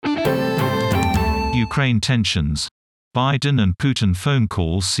Ukraine tensions. Biden and Putin phone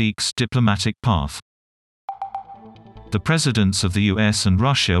call seeks diplomatic path. The presidents of the US and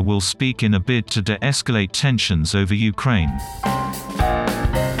Russia will speak in a bid to de-escalate tensions over Ukraine.